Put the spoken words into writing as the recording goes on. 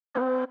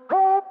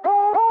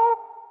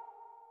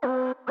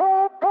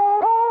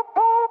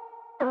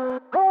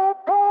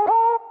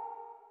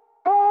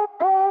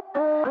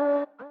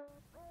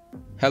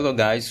Hello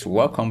guys,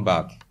 welcome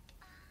back.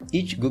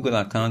 Each Google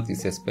account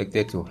is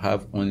expected to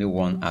have only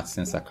one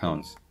AdSense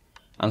account,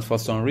 and for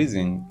some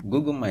reason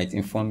Google might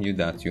inform you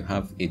that you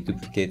have a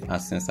duplicate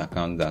AdSense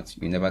account that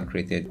you never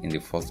created in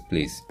the first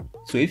place.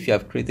 So if you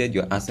have created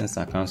your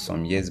AdSense account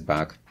some years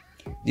back,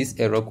 this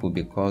error could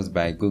be caused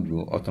by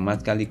Google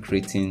automatically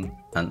creating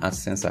an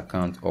AdSense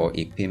account or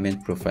a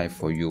payment profile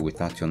for you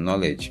without your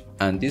knowledge,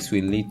 and this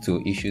will lead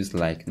to issues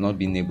like not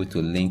being able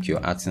to link your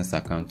AdSense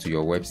account to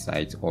your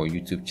website or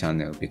YouTube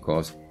channel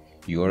because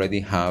you already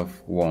have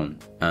one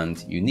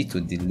and you need to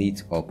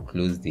delete or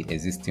close the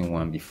existing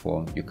one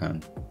before you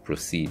can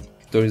proceed.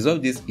 To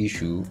resolve this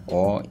issue,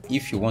 or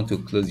if you want to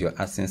close your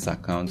AdSense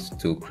account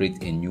to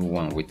create a new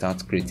one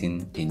without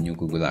creating a new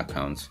Google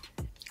account,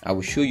 I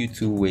will show you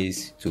two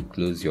ways to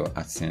close your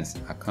AdSense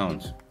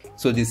account.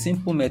 So the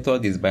simple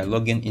method is by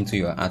logging into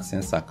your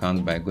AdSense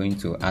account by going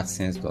to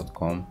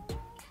adsense.com.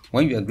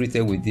 When you are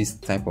greeted with this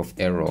type of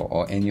error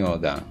or any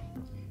other,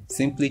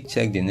 simply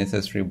check the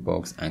necessary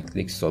box and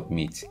click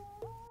submit.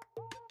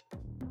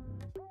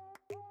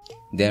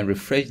 Then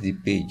refresh the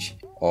page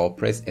or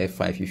press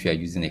F5 if you are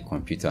using a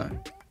computer.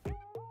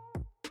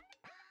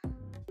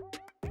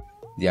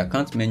 The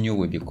account menu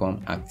will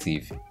become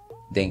active.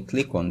 Then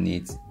click on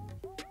it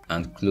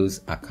and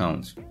close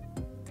account.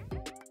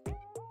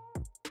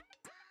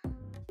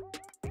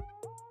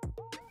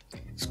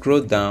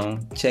 Scroll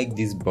down, check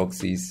these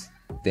boxes,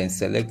 then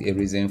select a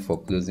reason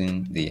for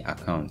closing the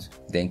account.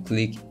 Then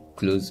click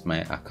close my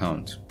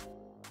account.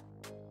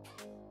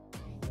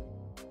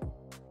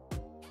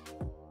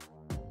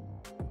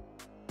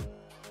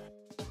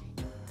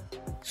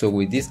 So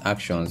with these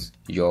actions,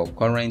 your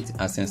current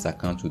AdSense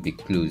account will be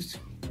closed.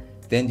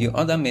 Then the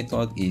other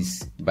method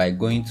is by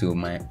going to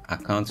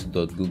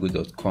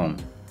myaccount.google.com.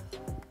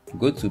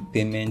 Go to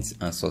payments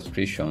and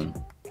subscription.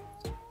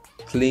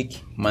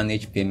 Click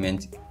manage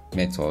payment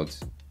methods.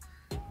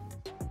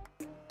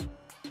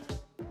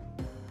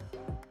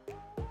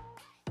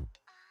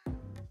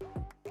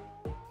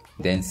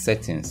 Then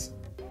settings.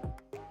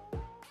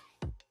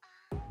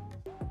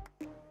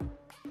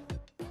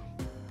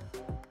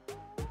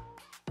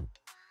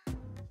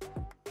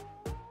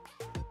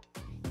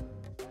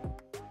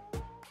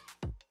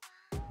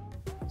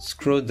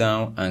 Scroll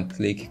down and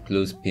click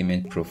close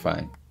payment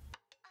profile.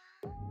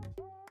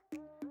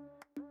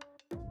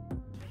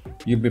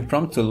 You'll be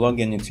prompted to log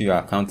in into your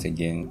account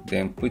again,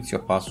 then put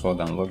your password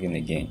and log in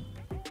again.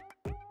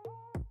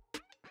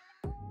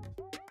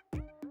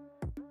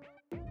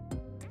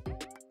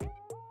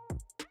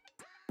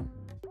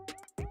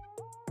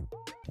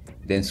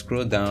 Then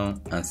scroll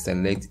down and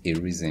select a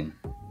reason.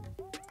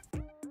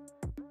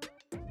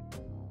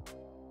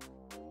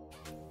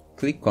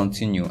 Click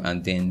continue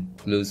and then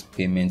close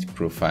payment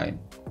profile.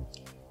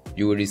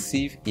 You will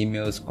receive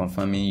emails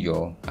confirming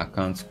your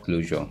account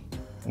closure.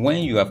 When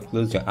you have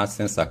closed your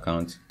AdSense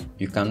account,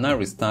 you can now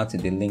restart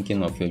the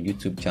linking of your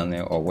YouTube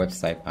channel or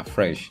website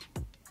afresh.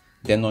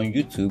 Then on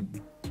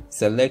YouTube,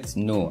 select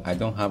no, I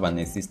don't have an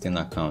existing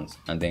account,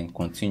 and then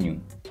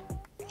continue.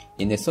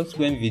 In a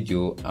subsequent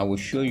video, I will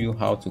show you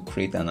how to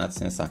create an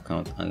AdSense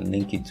account and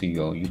link it to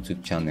your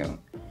YouTube channel.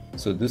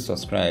 So do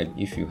subscribe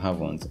if you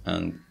haven't,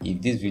 and if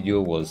this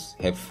video was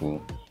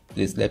helpful,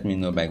 please let me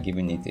know by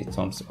giving it a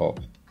thumbs up.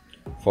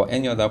 For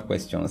any other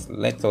questions,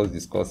 let us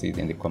discuss it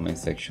in the comment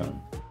section.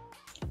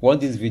 Watch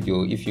this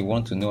video if you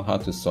want to know how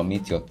to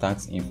submit your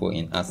tax info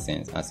in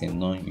AdSense as a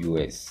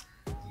non-US.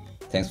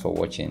 Thanks for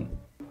watching.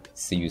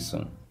 See you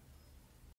soon.